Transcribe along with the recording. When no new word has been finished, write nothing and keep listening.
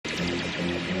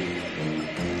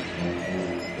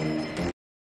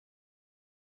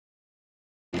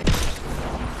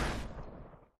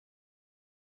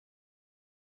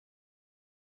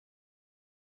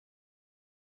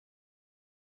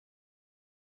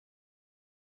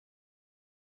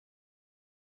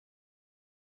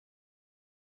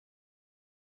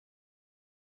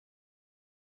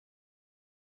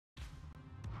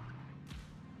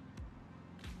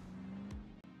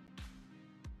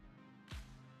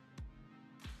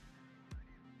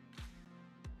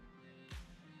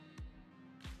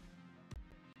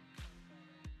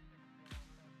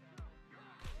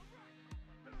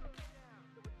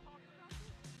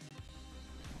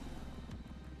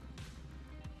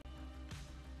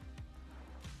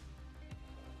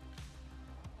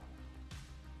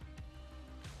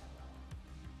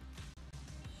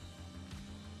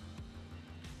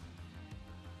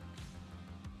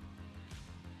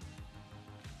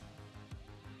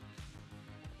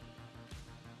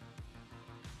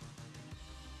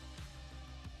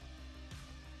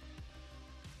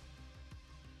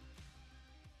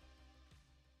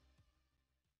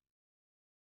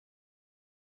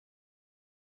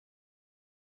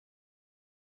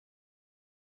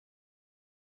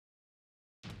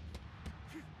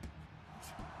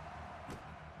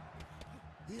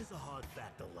Here's a hard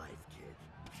fact of life, kid.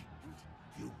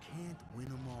 You can't win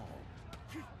them all.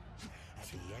 At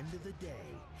the end of the day,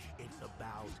 it's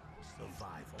about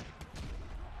survival.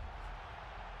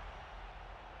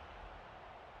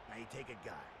 Now you take a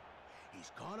guy.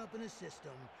 He's caught up in a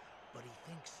system, but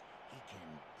he thinks he can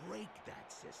break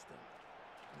that system.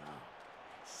 No,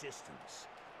 system's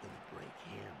gonna break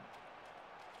him.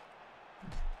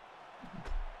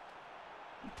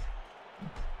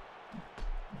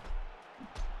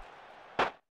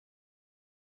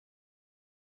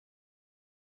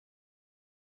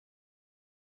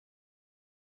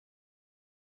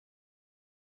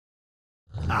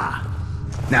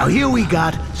 Now here we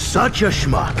got such a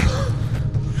schmuck.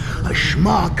 A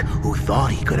schmuck who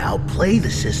thought he could outplay the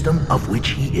system of which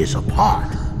he is a part.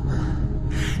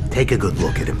 Take a good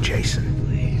look at him,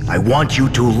 Jason. I want you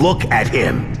to look at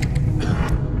him.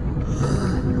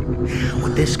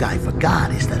 What this guy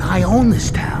forgot is that I own this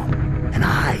town, and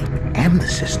I am the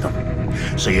system.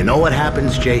 So you know what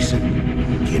happens,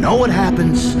 Jason? Do you know what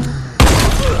happens?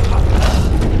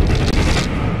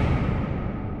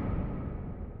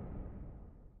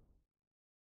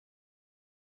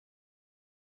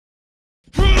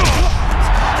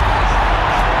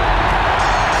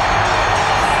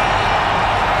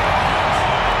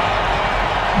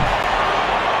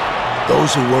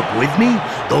 Those who work with me,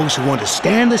 those who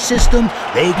understand the system,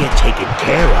 they get taken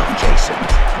care of, Jason.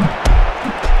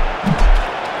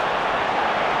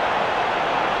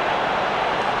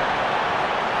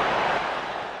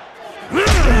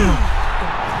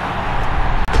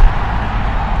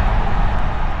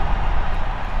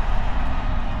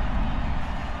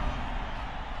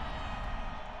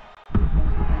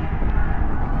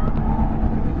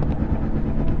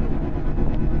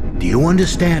 Do you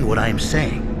understand what I'm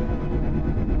saying?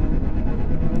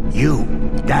 You,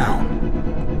 down,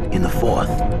 in the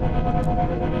 4th.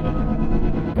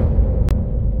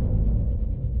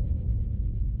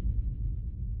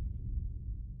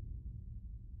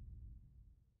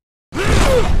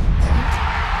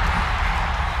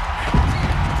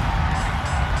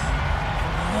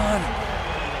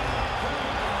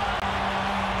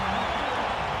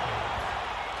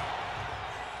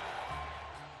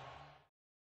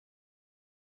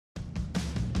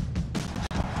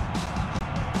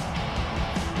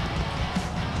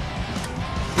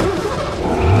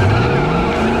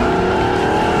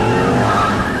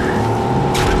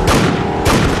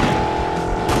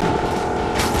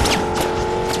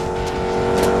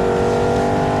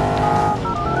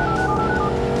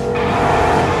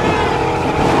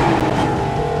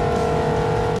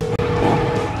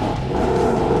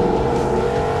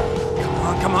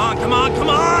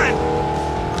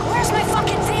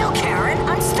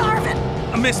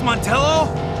 Miss Montello?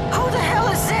 Who the hell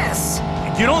is this?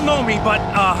 You don't know me, but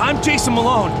I'm Jason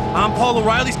Malone. I'm Paul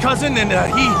O'Reilly's cousin, and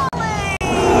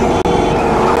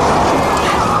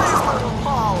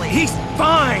Paulie! He's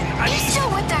fine! You still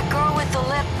with that girl with the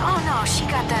lip? Oh no, she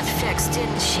got that fixed,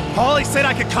 didn't she? Paulie said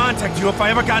I could contact you if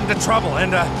I ever got into trouble,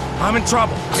 and I'm in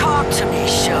trouble. Talk to me,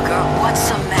 sugar. What's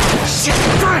the matter? Shit,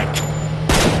 Frank!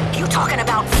 You talking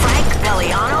about Frank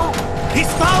Belliano?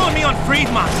 He's following me on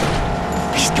Fremont!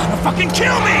 He's gonna fucking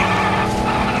kill me!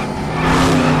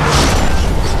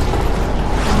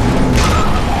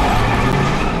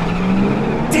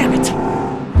 Damn it!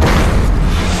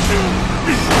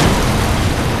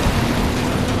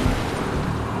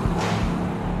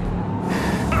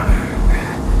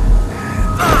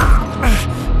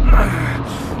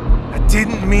 I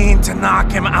didn't mean to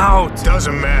knock him out.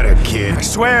 Doesn't matter, kid. I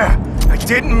swear, I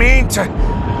didn't mean to...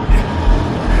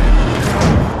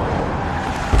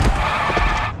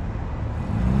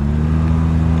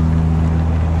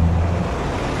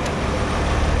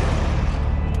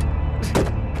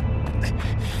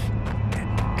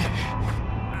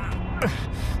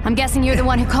 I'm guessing you're the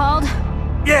one who called?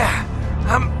 Yeah,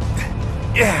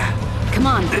 yeah. Come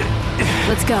on,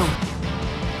 let's go.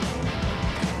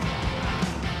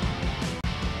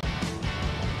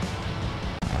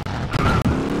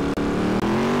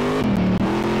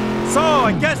 So,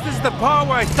 I guess this is the part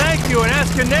where I thank you and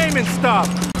ask your name and stuff.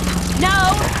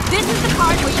 No, this is the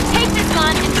part where you take this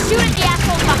gun and shoot at the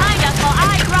assholes behind us while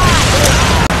I drive.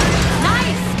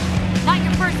 Nice! Not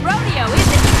your first rodeo, is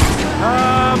it?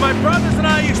 My brothers and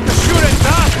I used to shoot at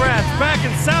dock rats back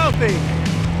in Southie.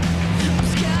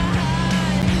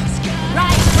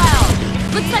 Right, well,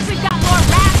 looks like we've got more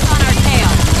rats on our tail.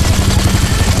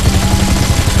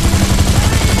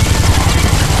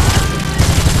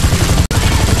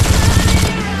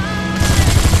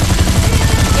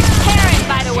 It's Karen,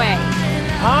 by the way.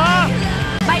 Huh?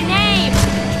 My name,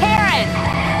 Karen.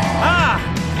 Ah,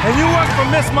 and you work for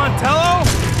Miss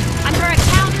Montello?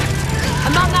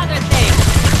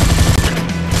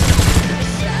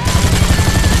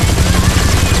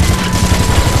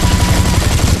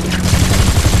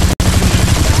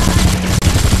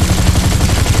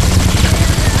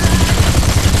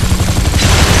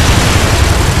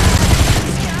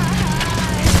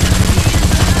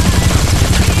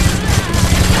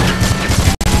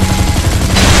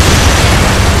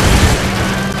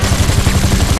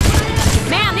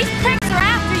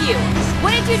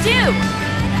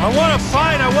 I want to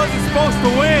fight. I wasn't supposed to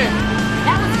win.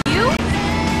 That was you?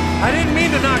 I didn't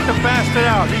mean to knock the bastard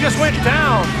out. He just went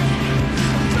down.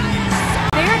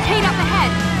 Barricade up ahead.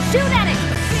 Shoot at it!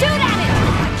 Shoot at it!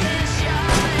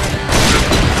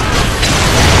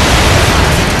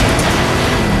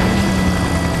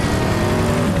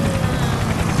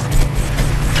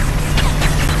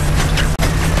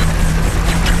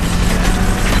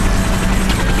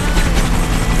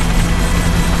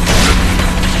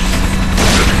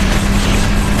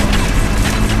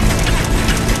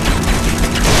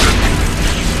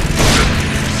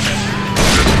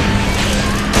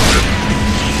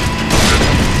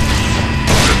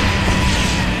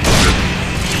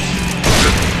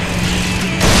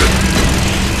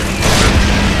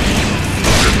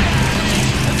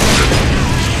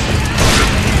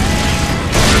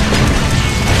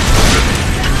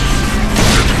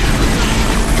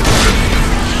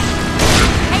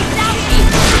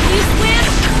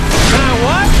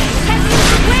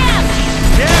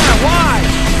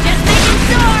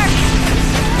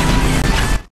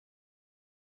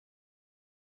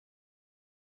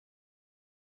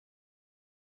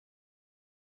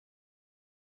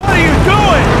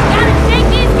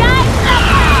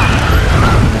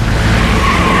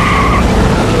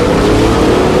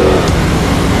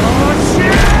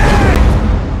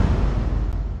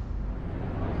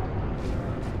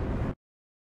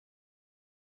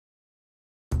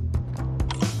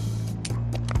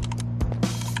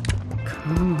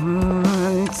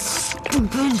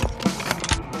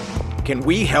 Can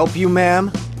we help you,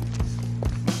 ma'am?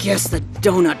 Guess the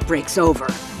donut break's over.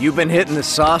 You been hitting the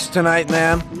sauce tonight,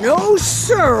 ma'am? No,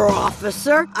 sir,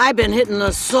 officer. I've been hitting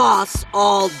the sauce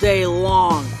all day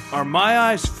long. Are my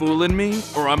eyes fooling me,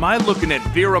 or am I looking at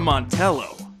Vera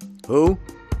Montello? Who?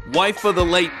 Wife of the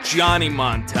late Johnny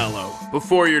Montello.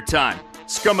 Before your time.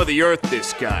 Scum of the earth,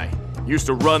 this guy. Used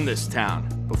to run this town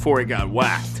before he got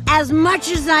whacked. As much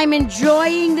as I'm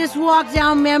enjoying this walk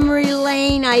down memory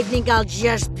lane, I think I'll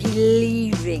just be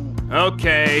leaving.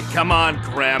 Okay, come on,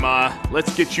 Grandma.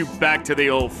 Let's get you back to the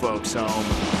old folks' home.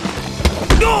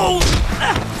 No!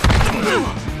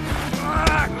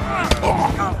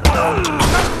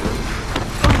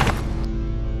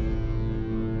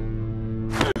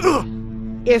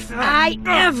 If I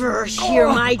ever hear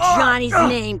my Johnny's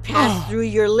name pass through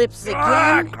your lips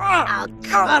again, I'll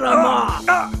cut him off.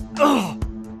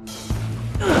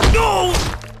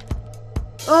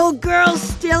 Old girl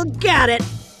still got it.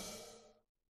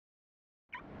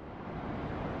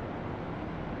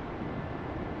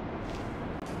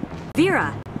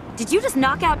 Vera, did you just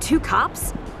knock out 2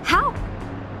 cops? How?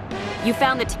 You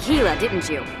found the tequila, didn't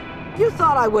you? You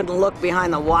thought I wouldn't look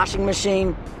behind the washing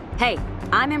machine? Hey,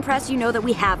 I'm impressed you know that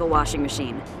we have a washing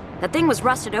machine. That thing was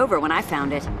rusted over when I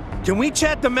found it. Can we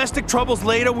chat domestic troubles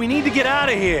later? We need to get out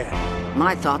of here.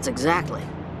 My thoughts exactly.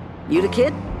 You the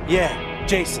kid? Yeah,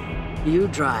 Jason. You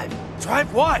drive.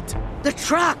 Drive what? The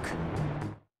truck!